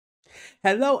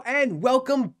Hello and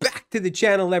welcome back to the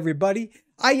channel, everybody.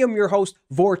 I am your host,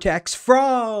 Vortex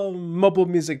from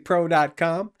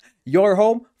MobileMusicPro.com, your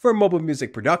home for mobile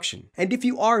music production. And if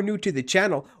you are new to the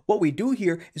channel, what we do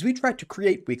here is we try to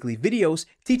create weekly videos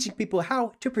teaching people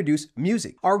how to produce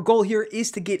music. Our goal here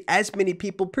is to get as many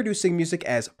people producing music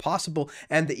as possible,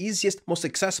 and the easiest, most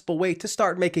accessible way to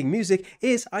start making music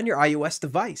is on your iOS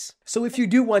device. So if you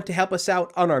do want to help us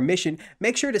out on our mission,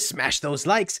 make sure to smash those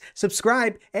likes,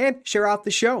 subscribe, and share out the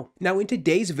show. Now in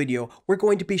today's video, we're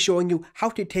going to be showing you how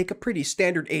to take a pretty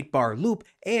standard 8-bar loop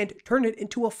and turn it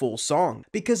into a full song.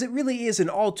 Because it really is an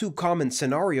all too common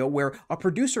scenario where a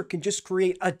producer can just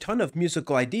create a ton of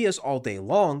musical ideas all day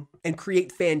long and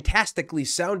create fantastically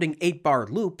sounding 8-bar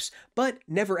loops, but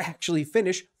never actually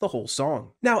finish the whole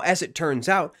song. Now, as it turns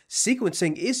out,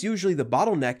 sequencing is usually the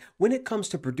bottleneck when it comes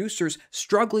to producers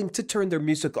struggling to turn their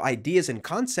musical ideas and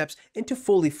concepts into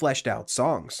fully fleshed out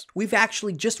songs. We've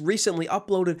actually just recently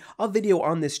uploaded a video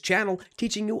on this channel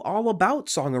teaching you all about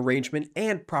song arrangement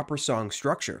and proper song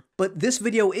structure. But this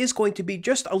video is going to be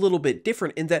just a little bit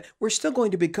different in that we're still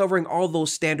going to be covering all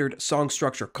those standard song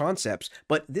structure concepts,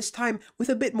 but this time with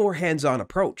a bit more hands-on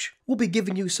approach. We'll be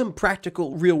giving you some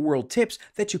practical real-world tips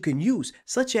that you can use,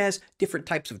 such as different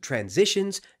types of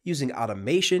transitions, using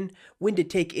automation, when to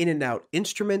take in and out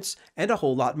instruments, and a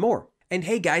whole lot more. And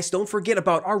hey guys, don't forget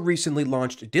about our recently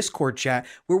launched Discord chat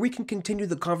where we can continue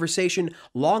the conversation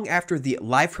long after the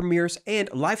live premieres and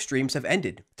live streams have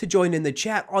ended. To join in the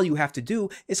chat, all you have to do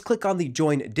is click on the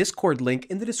Join Discord link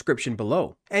in the description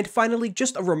below. And finally,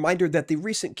 just a reminder that the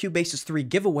recent Cubasis 3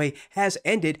 giveaway has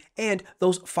ended and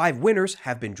those 5 winners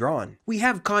have been drawn. We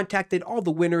have contacted all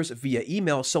the winners via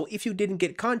email, so if you didn't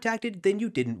get contacted, then you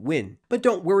didn't win. But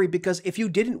don't worry, because if you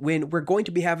didn't win, we're going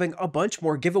to be having a bunch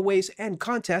more giveaways and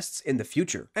contests in the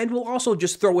future. And we'll also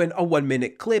just throw in a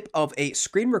 1-minute clip of a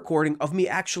screen recording of me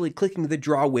actually clicking the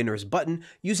draw winners button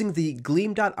using the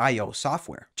Gleam.io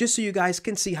software, just so you guys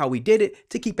can see how we did it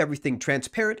to keep everything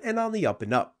transparent and on the up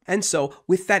and up. And so,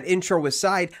 with that intro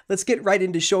aside, let's get right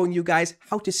into showing you guys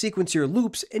how to sequence your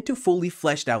loops into fully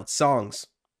fleshed out songs.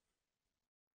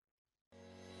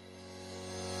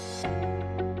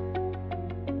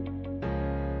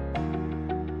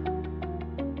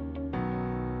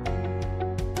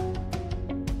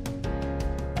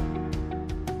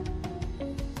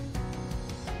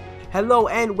 Hello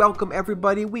and welcome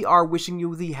everybody. We are wishing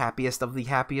you the happiest of the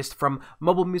happiest from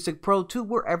Mobile Music Pro to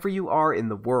wherever you are in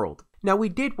the world. Now, we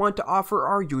did want to offer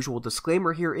our usual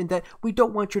disclaimer here in that we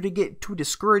don't want you to get too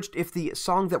discouraged if the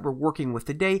song that we're working with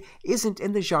today isn't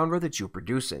in the genre that you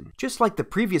produce in. Just like the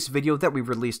previous video that we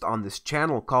released on this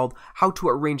channel called How to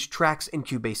Arrange Tracks in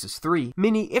Cubasis 3,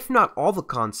 many, if not all, the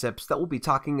concepts that we'll be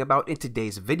talking about in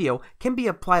today's video can be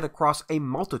applied across a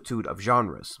multitude of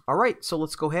genres. Alright, so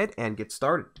let's go ahead and get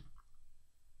started.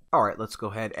 Alright, let's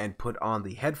go ahead and put on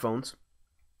the headphones.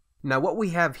 Now what we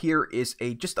have here is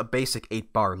just a basic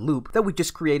 8-bar loop that we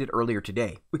just created earlier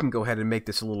today. We can go ahead and make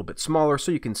this a little bit smaller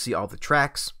so you can see all the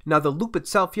tracks. Now the loop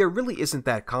itself here really isn't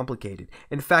that complicated.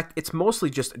 In fact, it's mostly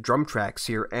just drum tracks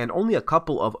here and only a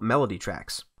couple of melody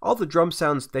tracks. All the drum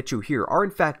sounds that you hear are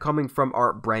in fact coming from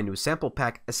our brand new sample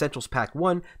pack, Essentials Pack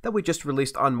 1, that we just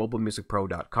released on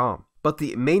MobileMusicPro.com. But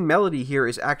the main melody here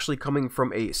is actually coming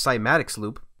from a cymatics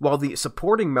loop, while the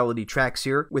supporting melody tracks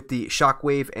here with the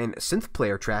shockwave and synth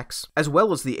player tracks, as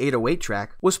well as the 808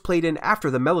 track, was played in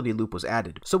after the melody loop was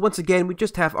added. So once again, we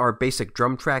just have our basic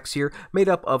drum tracks here made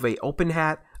up of a open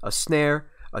hat, a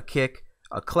snare, a kick,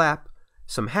 a clap,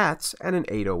 some hats, and an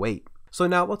 808. So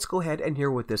now let's go ahead and hear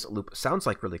what this loop sounds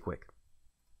like really quick.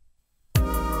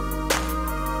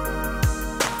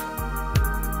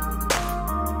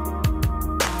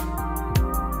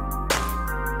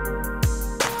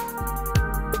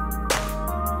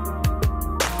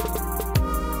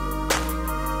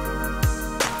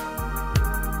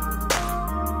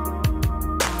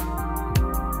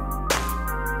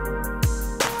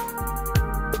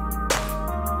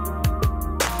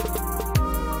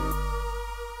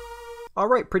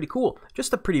 Alright, pretty cool.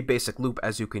 Just a pretty basic loop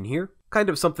as you can hear. Kind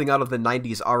of something out of the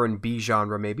 90s R&B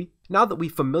genre maybe. Now that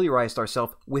we've familiarized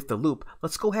ourselves with the loop,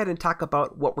 let's go ahead and talk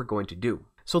about what we're going to do.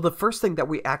 So the first thing that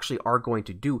we actually are going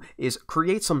to do is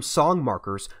create some song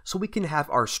markers so we can have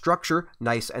our structure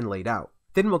nice and laid out.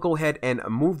 Then we'll go ahead and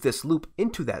move this loop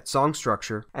into that song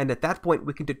structure, and at that point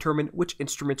we can determine which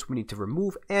instruments we need to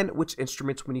remove and which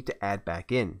instruments we need to add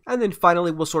back in. And then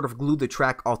finally we'll sort of glue the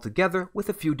track all together with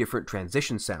a few different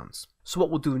transition sounds. So what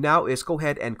we'll do now is go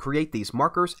ahead and create these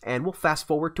markers, and we'll fast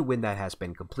forward to when that has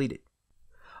been completed.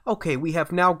 Okay, we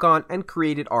have now gone and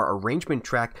created our arrangement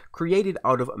track created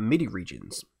out of MIDI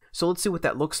regions. So let's see what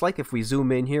that looks like. If we zoom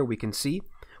in here, we can see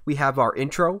we have our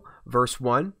intro, verse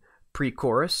 1,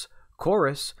 pre-chorus,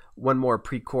 chorus, one more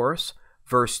pre-chorus,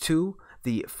 verse 2,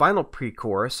 the final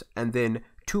pre-chorus, and then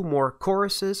 2 more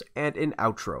choruses and an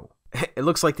outro. It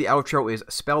looks like the outro is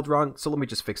spelled wrong, so let me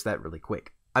just fix that really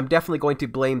quick. I'm definitely going to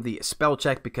blame the spell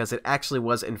check because it actually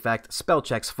was in fact spell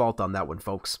check's fault on that one,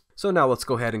 folks. So now let's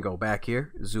go ahead and go back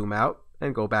here, zoom out,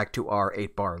 and go back to our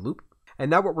 8-bar loop. And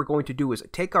now what we're going to do is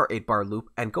take our 8-bar loop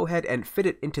and go ahead and fit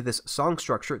it into this song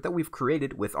structure that we've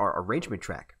created with our arrangement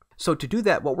track. So to do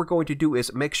that, what we're going to do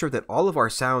is make sure that all of our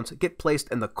sounds get placed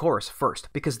in the chorus first,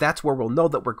 because that's where we'll know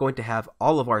that we're going to have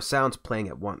all of our sounds playing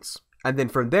at once. And then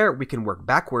from there, we can work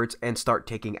backwards and start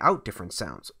taking out different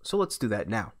sounds. So let's do that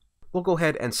now. We'll go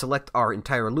ahead and select our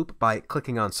entire loop by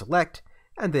clicking on select,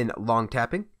 and then long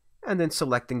tapping, and then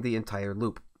selecting the entire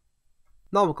loop.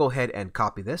 Now we'll go ahead and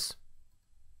copy this,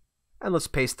 and let's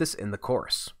paste this in the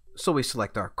chorus. So we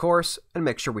select our chorus, and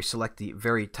make sure we select the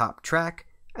very top track,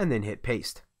 and then hit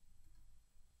paste.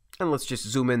 And let's just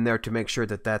zoom in there to make sure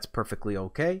that that's perfectly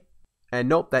okay. And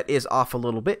nope, that is off a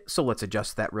little bit, so let's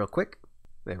adjust that real quick.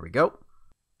 There we go.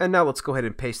 And now let's go ahead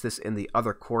and paste this in the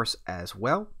other chorus as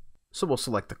well. So we'll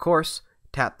select the chorus,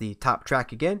 tap the top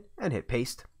track again, and hit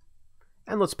paste.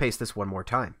 And let's paste this one more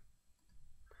time.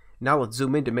 Now let's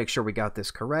zoom in to make sure we got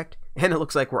this correct, and it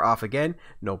looks like we're off again.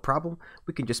 No problem,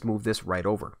 we can just move this right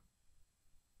over.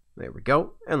 There we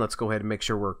go, and let's go ahead and make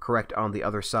sure we're correct on the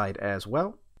other side as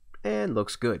well, and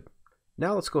looks good.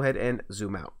 Now let's go ahead and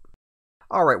zoom out.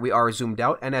 Alright, we are zoomed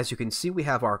out, and as you can see, we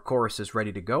have our choruses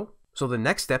ready to go. So the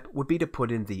next step would be to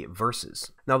put in the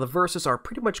verses. Now the verses are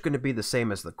pretty much going to be the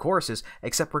same as the choruses,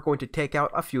 except we're going to take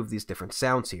out a few of these different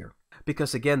sounds here.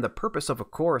 Because again, the purpose of a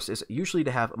chorus is usually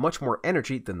to have much more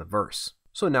energy than the verse.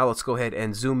 So now let's go ahead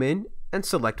and zoom in and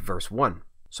select verse 1.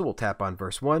 So we'll tap on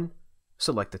verse 1,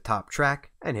 select the top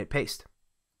track, and hit paste.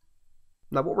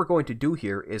 Now what we're going to do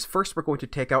here is first we're going to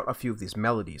take out a few of these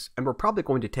melodies, and we're probably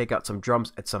going to take out some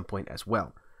drums at some point as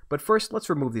well. But first, let's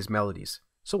remove these melodies.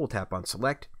 So we'll tap on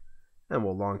select, and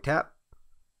we'll long tap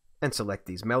and select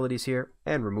these melodies here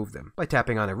and remove them by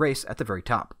tapping on erase at the very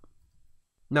top.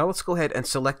 Now let's go ahead and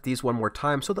select these one more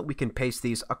time so that we can paste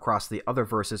these across the other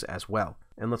verses as well.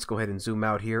 And let's go ahead and zoom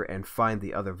out here and find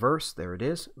the other verse. There it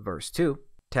is, verse 2.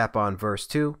 Tap on verse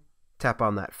 2, tap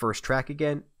on that first track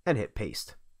again, and hit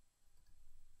paste.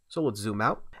 So let's zoom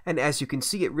out, and as you can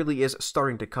see, it really is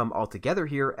starting to come all together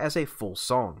here as a full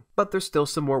song. But there's still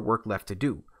some more work left to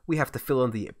do. We have to fill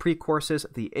in the pre-choruses,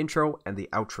 the intro, and the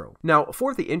outro. Now,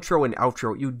 for the intro and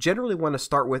outro, you generally want to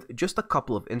start with just a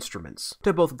couple of instruments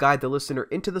to both guide the listener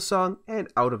into the song and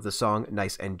out of the song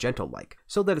nice and gentle-like,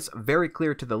 so that it's very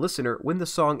clear to the listener when the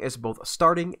song is both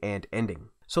starting and ending.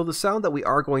 So the sound that we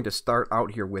are going to start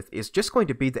out here with is just going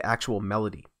to be the actual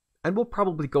melody, and we'll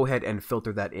probably go ahead and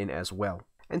filter that in as well.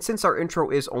 And since our intro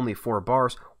is only 4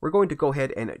 bars, we're going to go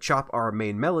ahead and chop our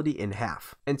main melody in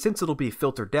half. And since it'll be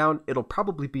filtered down, it'll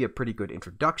probably be a pretty good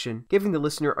introduction, giving the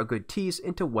listener a good tease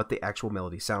into what the actual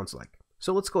melody sounds like.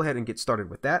 So let's go ahead and get started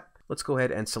with that. Let's go ahead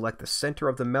and select the center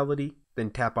of the melody,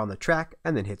 then tap on the track,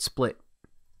 and then hit split.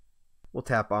 We'll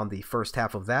tap on the first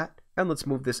half of that, and let's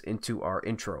move this into our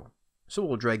intro. So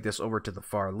we'll drag this over to the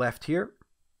far left here.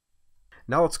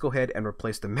 Now let's go ahead and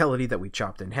replace the melody that we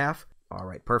chopped in half.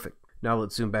 Alright, perfect. Now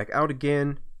let's zoom back out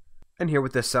again and hear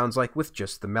what this sounds like with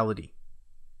just the melody.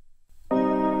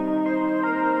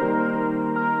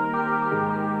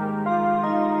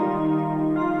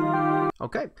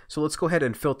 Okay, so let's go ahead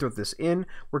and filter this in.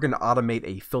 We're going to automate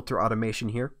a filter automation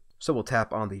here. So we'll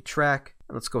tap on the track,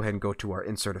 and let's go ahead and go to our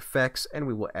insert effects, and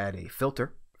we will add a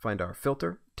filter. Find our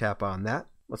filter, tap on that.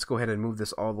 Let's go ahead and move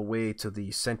this all the way to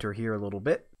the center here a little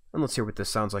bit, and let's hear what this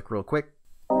sounds like real quick.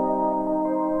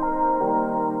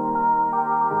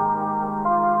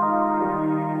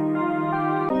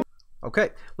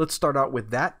 Okay, let's start out with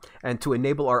that, and to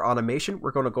enable our automation,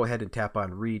 we're going to go ahead and tap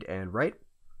on read and write.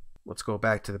 Let's go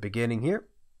back to the beginning here,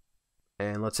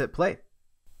 and let's hit play.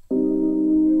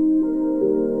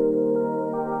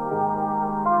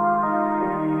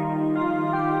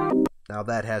 Now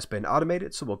that has been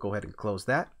automated, so we'll go ahead and close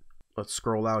that. Let's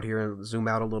scroll out here and zoom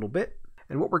out a little bit.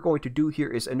 And what we're going to do here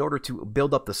is, in order to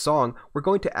build up the song, we're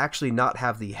going to actually not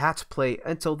have the hats play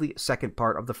until the second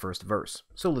part of the first verse.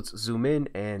 So let's zoom in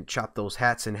and chop those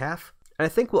hats in half. And I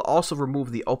think we'll also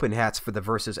remove the open hats for the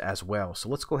verses as well. So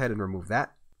let's go ahead and remove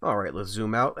that. Alright, let's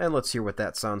zoom out and let's hear what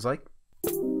that sounds like.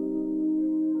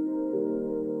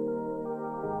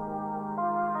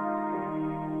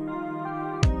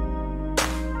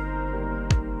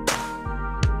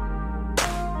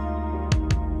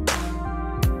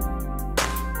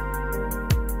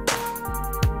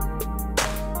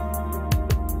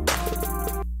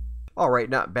 Alright,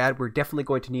 not bad. We're definitely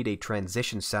going to need a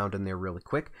transition sound in there really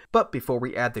quick. But before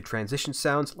we add the transition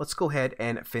sounds, let's go ahead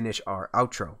and finish our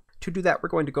outro. To do that, we're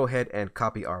going to go ahead and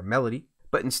copy our melody.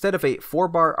 But instead of a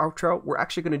 4-bar outro, we're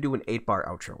actually going to do an 8-bar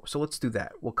outro. So let's do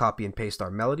that. We'll copy and paste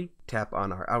our melody, tap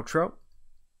on our outro,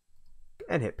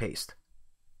 and hit paste.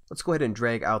 Let's go ahead and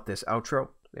drag out this outro.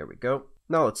 There we go.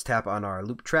 Now let's tap on our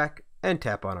loop track and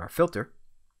tap on our filter.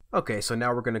 Okay, so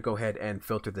now we're going to go ahead and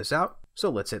filter this out. So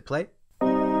let's hit play.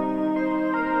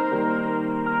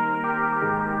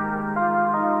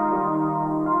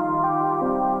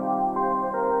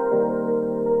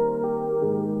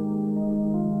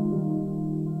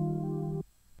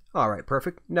 Alright,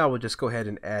 perfect. Now we'll just go ahead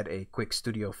and add a quick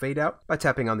studio fade out by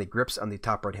tapping on the grips on the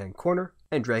top right hand corner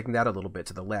and dragging that a little bit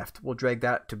to the left. We'll drag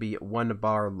that to be 1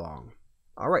 bar long.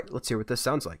 Alright, let's hear what this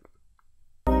sounds like.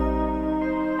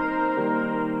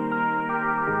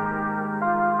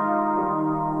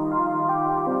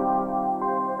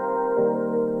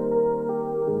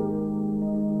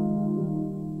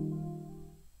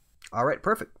 Alright,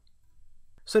 perfect.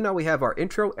 So now we have our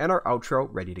intro and our outro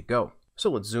ready to go. So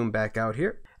let's zoom back out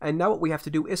here. And now what we have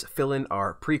to do is fill in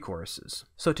our pre-choruses.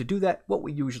 So to do that, what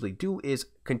we usually do is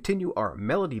continue our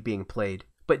melody being played,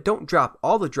 but don't drop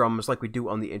all the drums like we do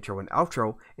on the intro and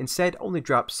outro. Instead, only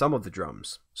drop some of the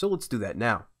drums. So let's do that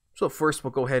now. So first,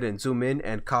 we'll go ahead and zoom in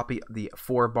and copy the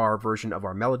 4-bar version of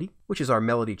our melody, which is our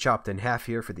melody chopped in half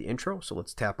here for the intro. So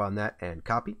let's tap on that and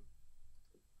copy.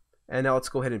 And now let's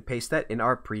go ahead and paste that in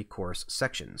our pre-chorus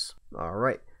sections. All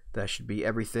right. That should be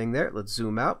everything there. Let's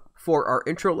zoom out. For our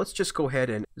intro, let's just go ahead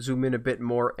and zoom in a bit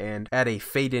more and add a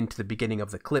fade in to the beginning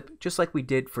of the clip, just like we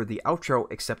did for the outro,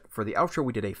 except for the outro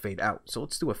we did a fade out. So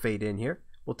let's do a fade in here.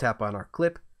 We'll tap on our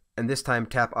clip, and this time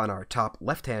tap on our top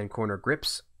left-hand corner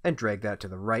grips and drag that to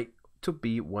the right to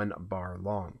be 1 bar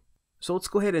long. So let's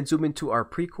go ahead and zoom into our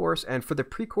pre-chorus, and for the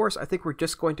pre-chorus, I think we're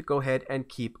just going to go ahead and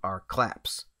keep our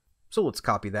claps. So let's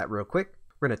copy that real quick.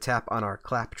 We're going to tap on our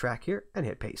clap track here and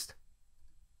hit paste.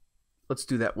 Let's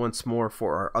do that once more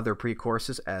for our other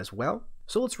pre-choruses as well.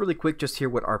 So let's really quick just hear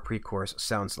what our pre-chorus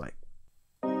sounds like.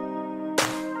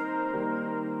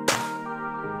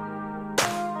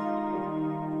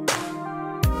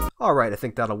 Alright, I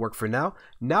think that'll work for now.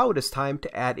 Now it is time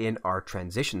to add in our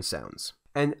transition sounds.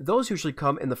 And those usually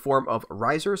come in the form of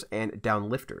risers and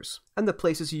downlifters. And the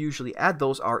places you usually add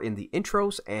those are in the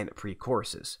intros and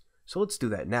pre-choruses. So let's do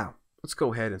that now. Let's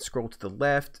go ahead and scroll to the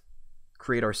left,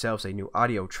 create ourselves a new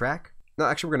audio track. No,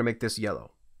 actually, we're going to make this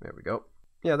yellow. There we go.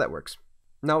 Yeah, that works.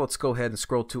 Now let's go ahead and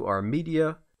scroll to our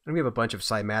media. And we have a bunch of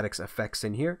cymatics effects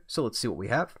in here. So let's see what we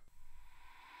have.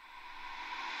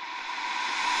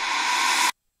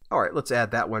 Alright, let's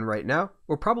add that one right now.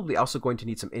 We're probably also going to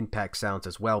need some impact sounds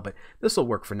as well, but this will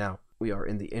work for now. We are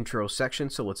in the intro section,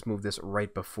 so let's move this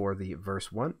right before the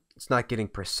verse 1. It's not getting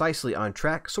precisely on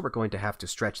track, so we're going to have to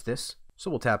stretch this.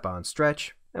 So we'll tap on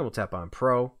stretch, and we'll tap on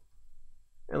pro.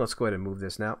 And let's go ahead and move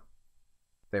this now.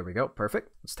 There we go, perfect.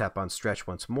 Let's tap on stretch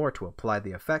once more to apply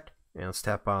the effect. And let's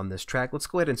tap on this track. Let's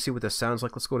go ahead and see what this sounds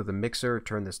like. Let's go to the mixer,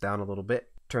 turn this down a little bit,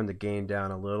 turn the gain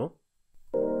down a little.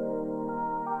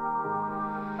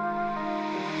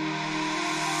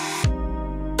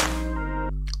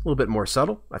 A little bit more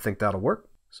subtle. I think that'll work.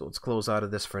 So let's close out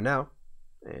of this for now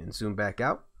and zoom back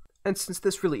out. And since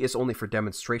this really is only for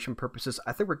demonstration purposes,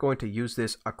 I think we're going to use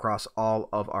this across all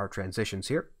of our transitions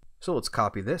here. So let's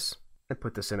copy this and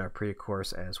put this in our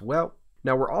pre-chorus as well.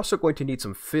 Now we're also going to need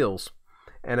some fills.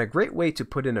 And a great way to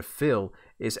put in a fill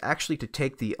is actually to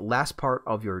take the last part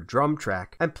of your drum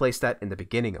track and place that in the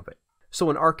beginning of it. So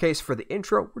in our case for the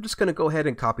intro, we're just going to go ahead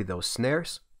and copy those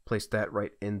snares. Place that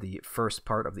right in the first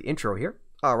part of the intro here.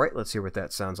 Alright, let's hear what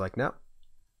that sounds like now.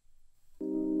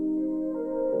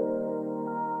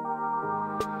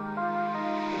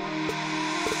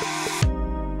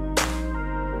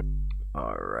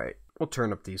 Alright, we'll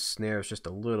turn up these snares just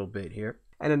a little bit here.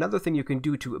 And another thing you can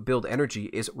do to build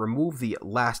energy is remove the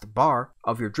last bar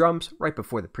of your drums right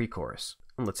before the pre-chorus.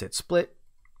 And let's hit split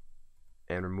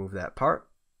and remove that part.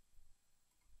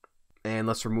 And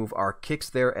let's remove our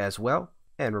kicks there as well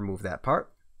and remove that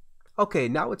part. Okay,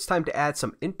 now it's time to add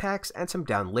some impacts and some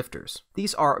downlifters.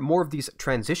 These are more of these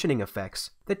transitioning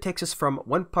effects that takes us from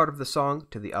one part of the song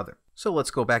to the other. So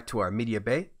let's go back to our media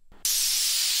bay.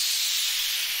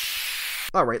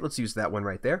 Alright, let's use that one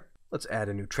right there. Let's add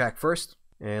a new track first,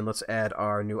 and let's add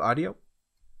our new audio.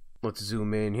 Let's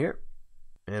zoom in here,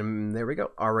 and there we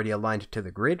go, already aligned to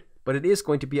the grid, but it is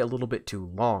going to be a little bit too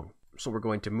long. So we're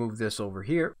going to move this over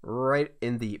here, right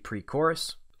in the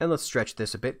pre-chorus. And let's stretch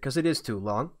this a bit because it is too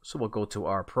long. So we'll go to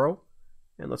our Pro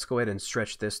and let's go ahead and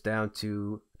stretch this down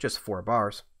to just 4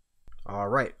 bars.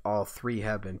 Alright, all three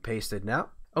have been pasted now.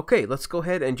 Okay, let's go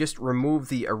ahead and just remove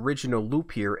the original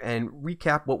loop here and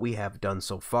recap what we have done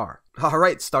so far.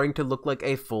 Alright, starting to look like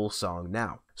a full song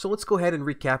now. So let's go ahead and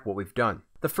recap what we've done.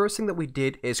 The first thing that we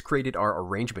did is created our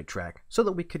arrangement track so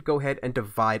that we could go ahead and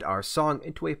divide our song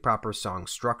into a proper song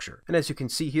structure. And as you can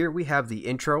see here, we have the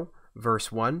intro,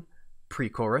 verse 1,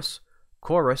 pre-chorus,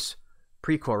 chorus,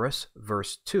 pre-chorus,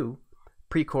 verse 2,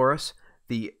 pre-chorus,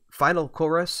 the final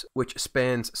chorus, which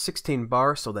spans 16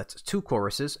 bars, so that's 2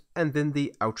 choruses, and then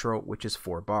the outro, which is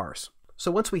 4 bars. So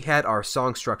once we had our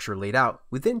song structure laid out,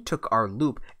 we then took our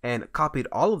loop and copied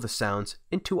all of the sounds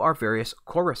into our various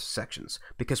chorus sections,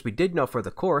 because we did know for the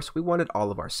chorus we wanted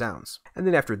all of our sounds. And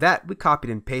then after that, we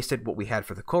copied and pasted what we had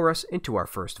for the chorus into our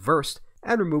first verse,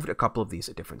 and removed a couple of these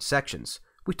different sections.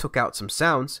 We took out some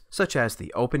sounds, such as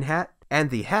the open hat, and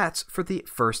the hats for the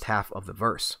first half of the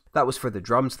verse. That was for the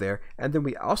drums there, and then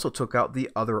we also took out the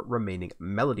other remaining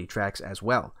melody tracks as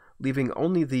well, leaving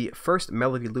only the first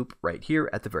melody loop right here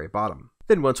at the very bottom.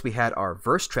 Then once we had our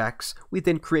verse tracks, we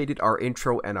then created our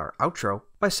intro and our outro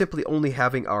by simply only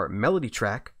having our melody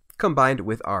track combined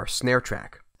with our snare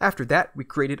track. After that, we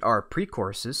created our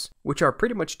pre-choruses, which are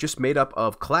pretty much just made up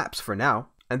of claps for now,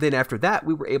 and then after that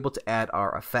we were able to add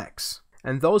our effects,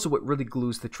 and those are what really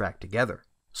glues the track together.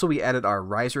 So we added our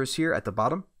risers here at the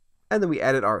bottom, and then we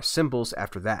added our cymbals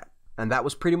after that. And that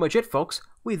was pretty much it, folks.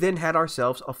 We then had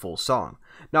ourselves a full song.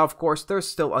 Now, of course, there's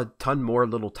still a ton more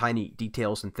little tiny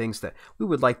details and things that we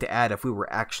would like to add if we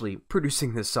were actually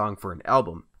producing this song for an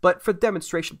album. But for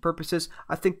demonstration purposes,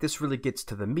 I think this really gets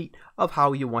to the meat of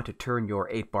how you want to turn your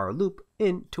 8-bar loop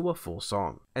into a full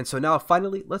song. And so now,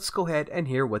 finally, let's go ahead and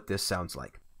hear what this sounds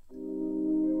like.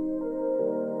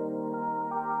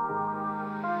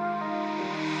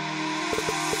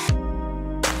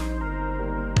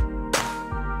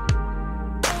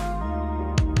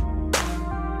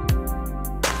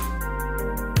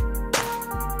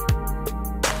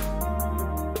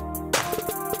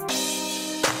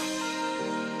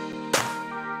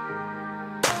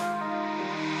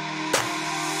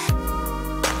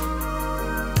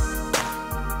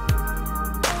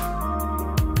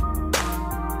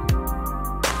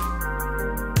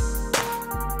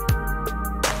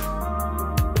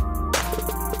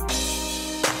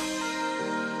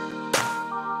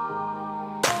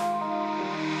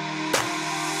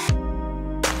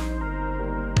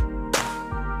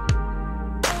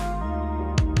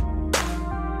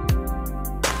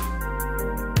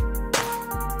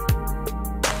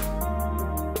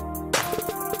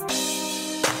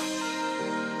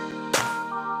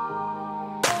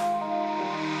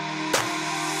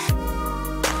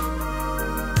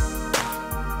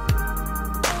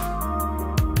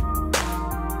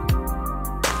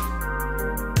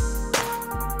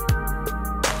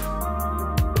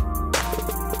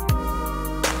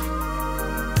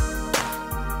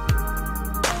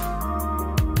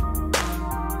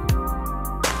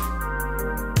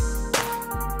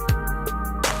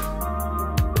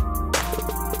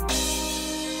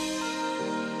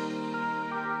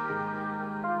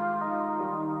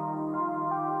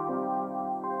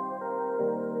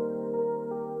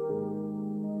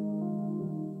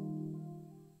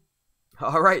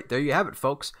 Alright, there you have it,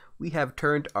 folks. We have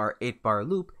turned our 8-bar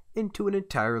loop into an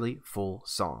entirely full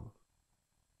song.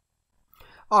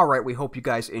 Alright, we hope you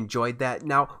guys enjoyed that.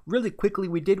 Now, really quickly,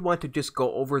 we did want to just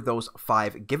go over those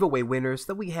 5 giveaway winners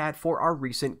that we had for our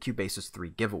recent Cubasis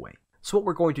 3 giveaway. So what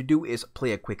we're going to do is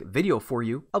play a quick video for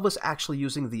you of us actually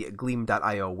using the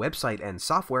Gleam.io website and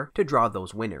software to draw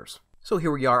those winners. So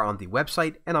here we are on the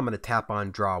website, and I'm going to tap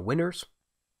on Draw Winners.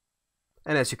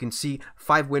 And as you can see,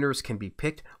 5 winners can be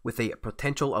picked with a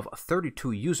potential of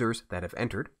 32 users that have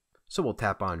entered. So we'll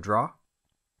tap on Draw.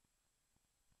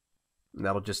 And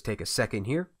that'll just take a second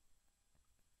here.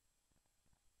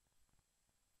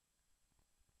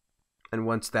 And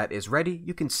once that is ready,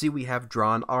 you can see we have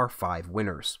drawn our 5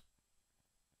 winners.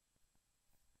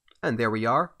 And there we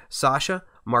are, Sasha,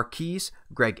 Marquise,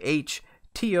 Greg H,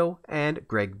 Tio, and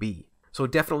Greg B. So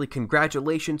definitely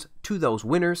congratulations to those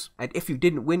winners. And if you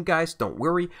didn't win, guys, don't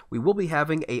worry. We will be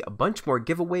having a bunch more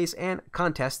giveaways and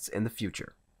contests in the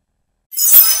future.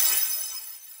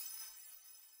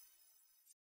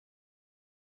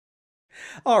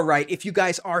 Alright, if you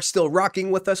guys are still rocking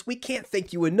with us, we can't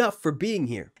thank you enough for being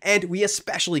here. And we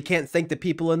especially can't thank the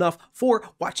people enough for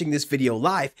watching this video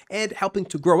live and helping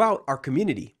to grow out our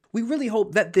community. We really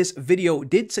hope that this video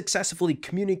did successfully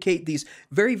communicate these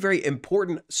very, very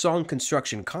important song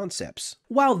construction concepts.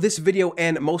 While this video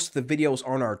and most of the videos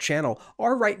on our channel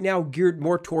are right now geared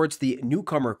more towards the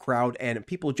newcomer crowd and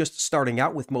people just starting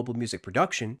out with mobile music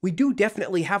production, we do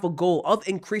definitely have a goal of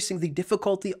increasing the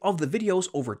difficulty of the videos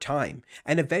over time,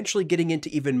 and eventually getting into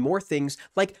even more things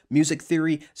like music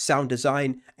theory, sound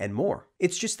design, and more.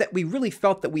 It's just that we really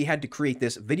felt that we had to create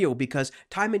this video because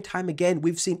time and time again,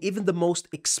 we've seen even the most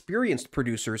experienced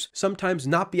producers sometimes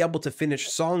not be able to finish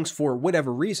songs for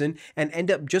whatever reason and end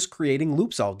up just creating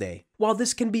loops all day. While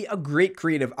this can be a great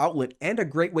creative outlet and a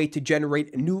great way to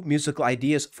generate new musical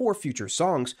ideas for future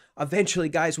songs, eventually,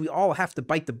 guys, we all have to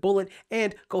bite the bullet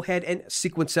and go ahead and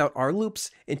sequence out our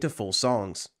loops into full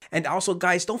songs. And also,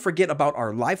 guys, don't forget about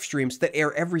our live streams that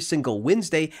air every single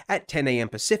Wednesday at 10 a.m.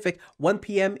 Pacific, 1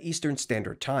 p.m. Eastern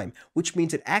Standard Time, which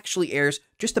means it actually airs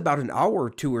just about an hour or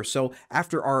two or so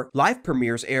after our live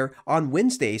premieres air on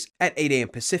Wednesdays at 8 a.m.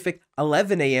 Pacific,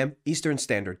 11 a.m. Eastern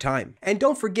Standard Time. And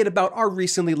don't forget about our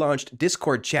recently launched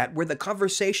Discord chat where the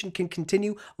conversation can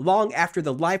continue long after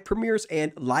the live premieres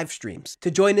and live streams. To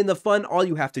join in the fun, all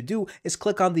you have to do is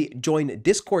click on the Join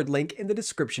Discord link in the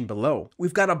description below.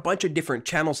 We've got a bunch of different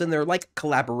channels in there like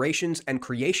collaborations and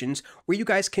creations where you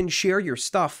guys can share your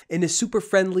stuff in a super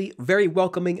friendly, very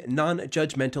welcoming,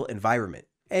 non-judgmental environment.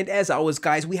 And as always,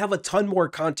 guys, we have a ton more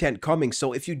content coming,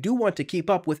 so if you do want to keep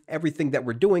up with everything that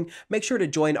we're doing, make sure to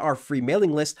join our free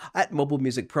mailing list at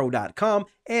mobilemusicpro.com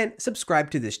and subscribe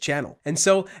to this channel. And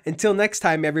so, until next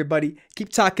time, everybody, keep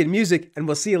talking music, and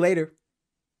we'll see you later.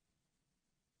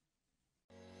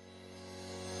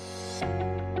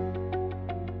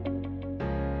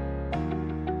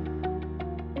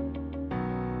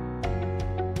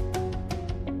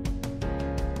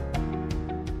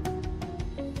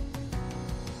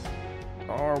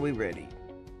 Are we ready?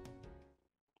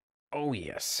 Oh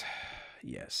yes,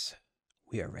 yes,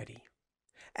 we are ready.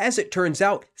 As it turns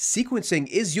out, sequencing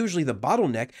is usually the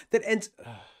bottleneck that ends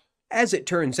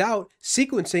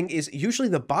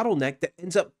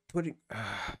up putting...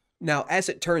 Now, as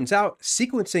it turns out,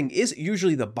 sequencing is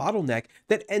usually the bottleneck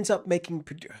that ends up making...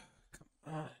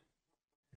 Come on.